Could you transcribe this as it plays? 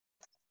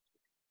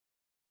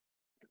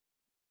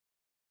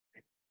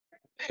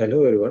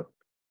Hello everyone.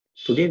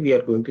 Today we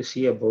are going to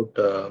see about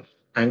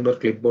Angular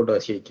clipboard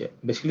CDK.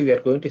 Basically, we are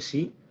going to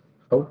see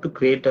how to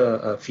create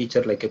a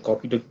feature like a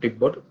copy to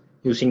clipboard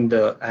using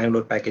the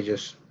Angular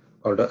packages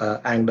called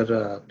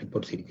Angular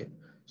clipboard CDK.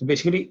 So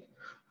basically,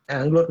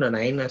 Angular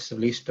 9 has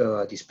released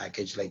this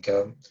package.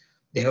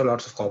 They have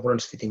lots of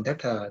components within that.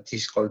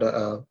 This is called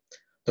the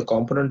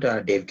component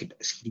dev kit.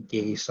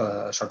 CDK is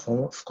a short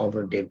form of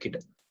component dev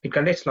kit. It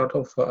contains a lot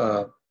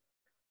of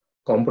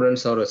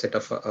components or a set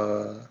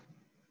of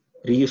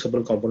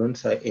reusable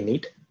components in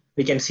it.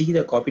 We can see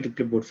the copy to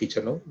clipboard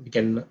feature now. We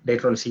can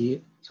later on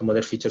see some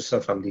other features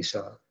from this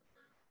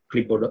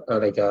clipboard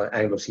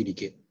Angular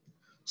CDK.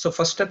 So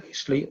first step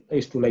is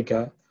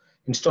to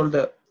install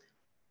the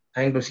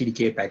Angular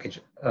CDK package.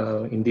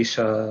 In this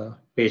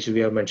page we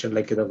have mentioned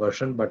like the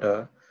version,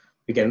 but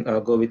we can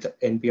go with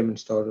npm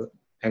install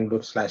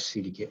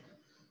Angular/CDK.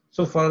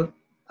 So for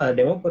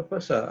demo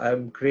purpose,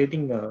 I'm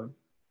creating a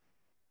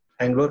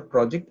Angular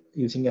project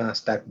using a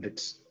stack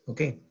blitz.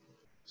 Okay,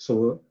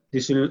 so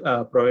this will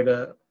provide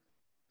a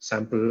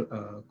sample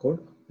code.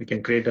 We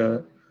can create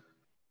a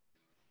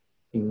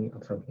thing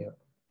from here.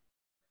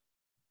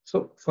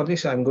 So for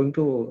this, I'm going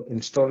to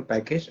install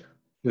package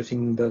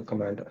using the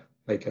command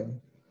like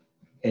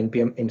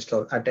npm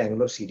install at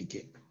Angular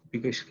CDK.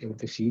 Because you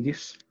can see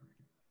this,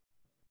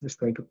 just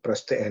going to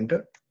press the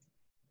enter.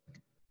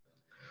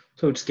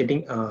 So it's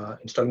getting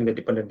installing the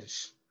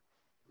dependencies.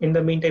 In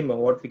the meantime,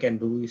 what we can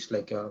do is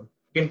we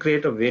can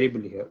create a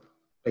variable here,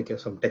 like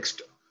some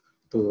text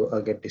to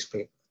get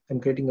displayed.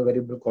 I'm creating a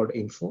variable called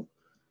info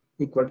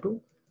equal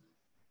to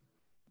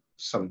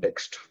some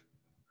text.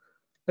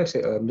 Let's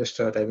say I'm just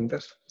typing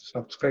this,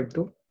 subscribe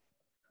to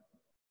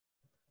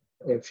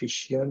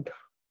efficient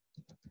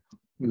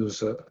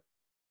user.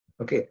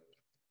 Okay,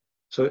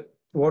 so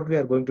what we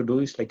are going to do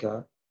is we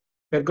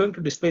are going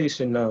to display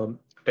this in a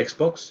text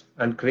box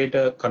and create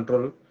a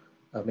control,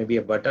 maybe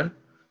a button,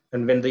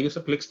 and when the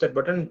user clicks that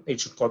button, it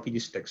should copy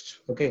this text.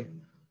 Okay,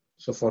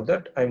 so for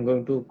that I'm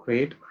going to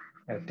create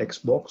a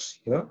text box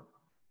here,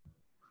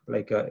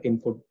 like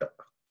input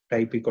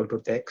type equal to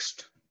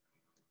text,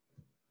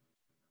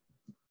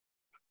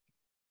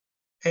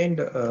 and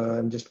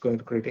I'm just going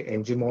to create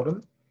an ng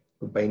model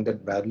to bind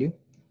that value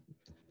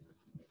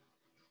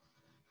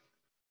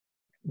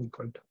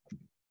equal to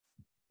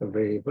the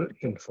variable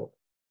info.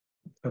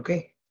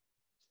 Okay,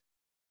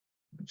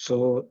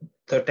 so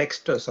the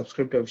text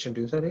subscript to efficient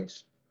user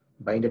is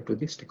binded to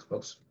this text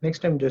box.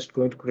 Next, I'm just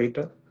going to create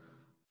a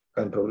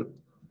control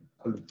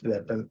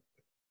button.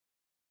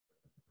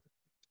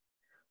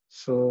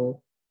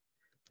 So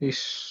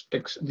this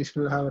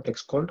will have a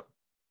text called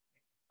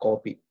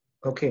copy.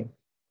 Okay,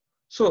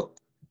 so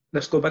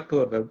let's go back to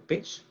our web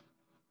page.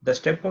 The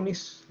step one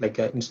is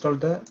install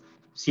the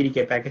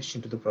CDK package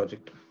into the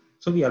project.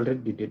 So we already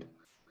did it.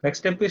 Next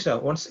step is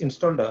once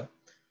installed,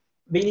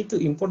 we need to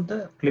import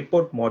the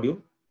clipboard module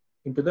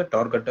into the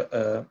target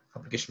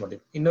application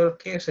module. In our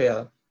case, we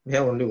have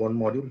only one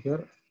module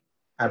here,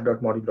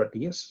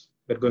 app.module.ts.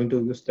 We're going to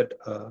use that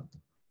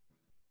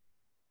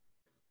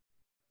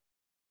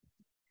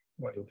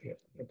module here.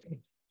 Okay.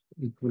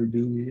 It will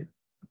be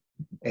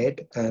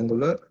add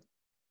Angular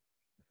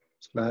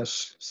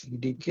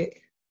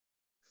 /CDK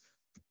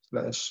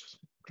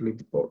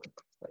 /clipboard,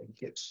 I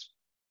guess.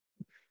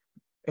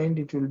 And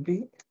it will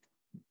be,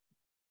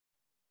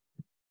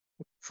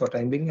 for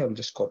time being, I will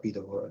just copy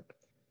the word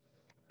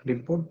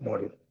clipboard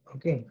module.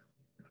 Okay.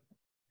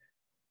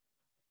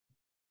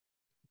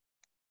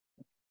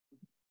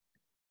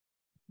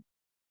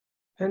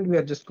 And we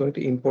are just going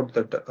to import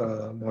that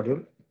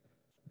module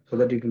so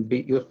that it will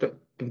be used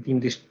within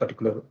this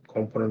particular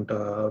component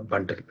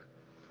bundle.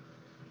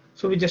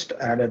 So we just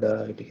added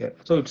it here.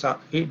 So it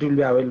will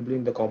be available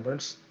in the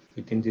components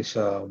within this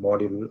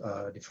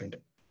module defined.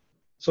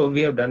 So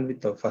we have done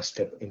with the first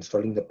step,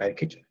 installing the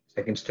package.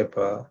 Second step,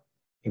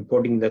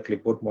 importing the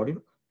clipboard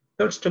module.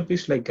 Third step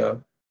is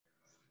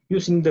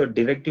using the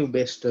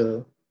directive-based,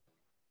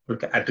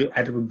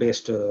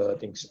 attribute-based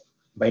things,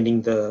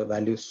 binding the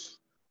values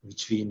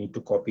which we need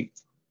to copy.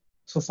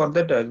 So for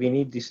that, we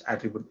need this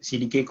attribute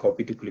CDK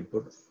copy to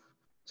clipboard.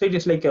 So it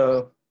is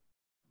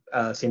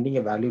sending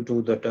a value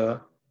to that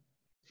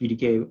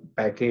CDK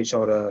package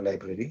or a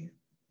library.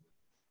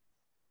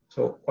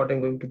 So what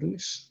I'm going to do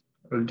is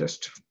I'll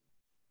just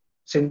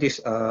send this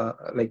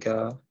send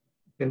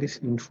this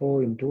info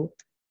into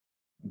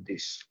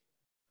this.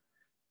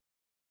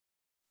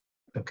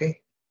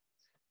 Okay,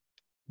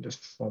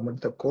 just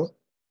format the code.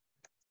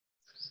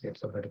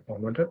 It's already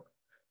formatted.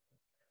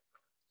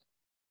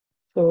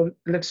 So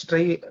let's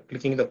try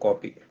clicking the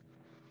copy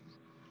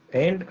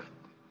and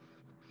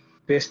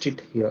paste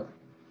it here.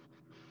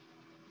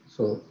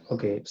 So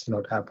okay, it's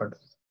not happened.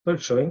 So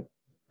it's showing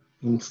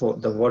info.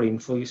 The word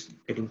info is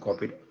getting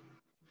copied.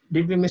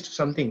 Did we miss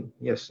something?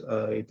 Yes,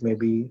 it may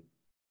be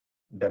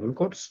double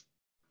quotes.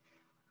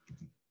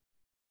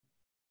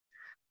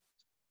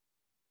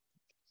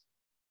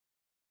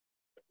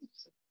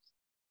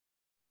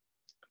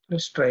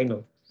 Let's try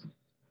now.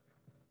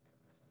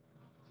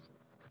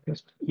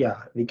 Just,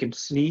 yeah, we can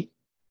see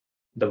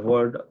the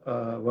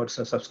words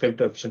subscribe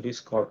to efficient is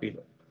copied.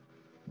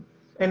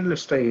 And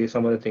let's try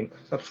some other thing.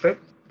 Subscribe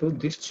to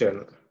this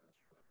channel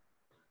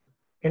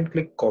and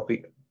click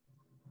copy.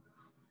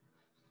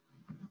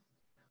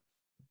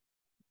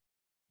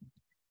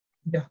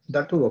 Yeah,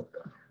 that will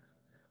work.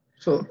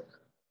 So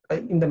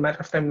in the matter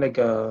of time, like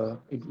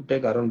it will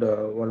take around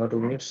 1 or 2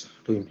 minutes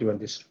to implement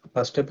this.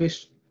 First step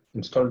is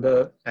install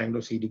the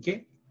Angular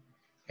CDK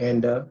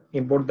and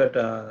import that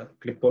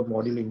clipboard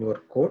module in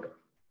your code,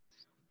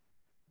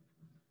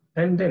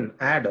 and then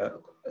add a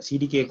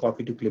CDK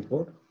copy to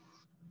clipboard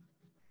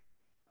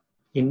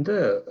in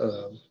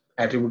the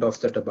attribute of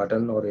that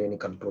button or any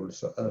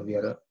controls we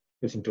are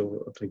using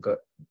to trigger.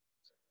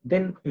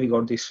 Then we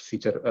got this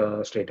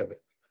feature straight away.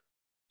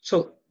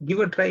 So give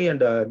a try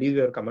and leave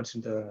your comments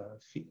in the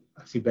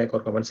feedback or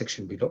comment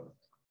section below.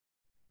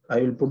 I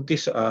will put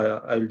this,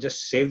 I will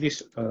just save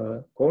this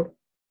code.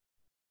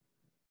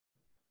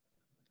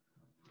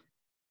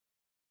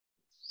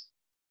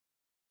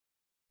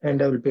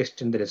 And I will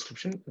paste in the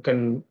description. You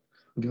can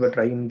give a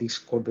try in this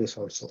code base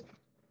also.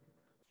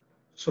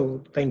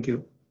 So thank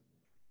you.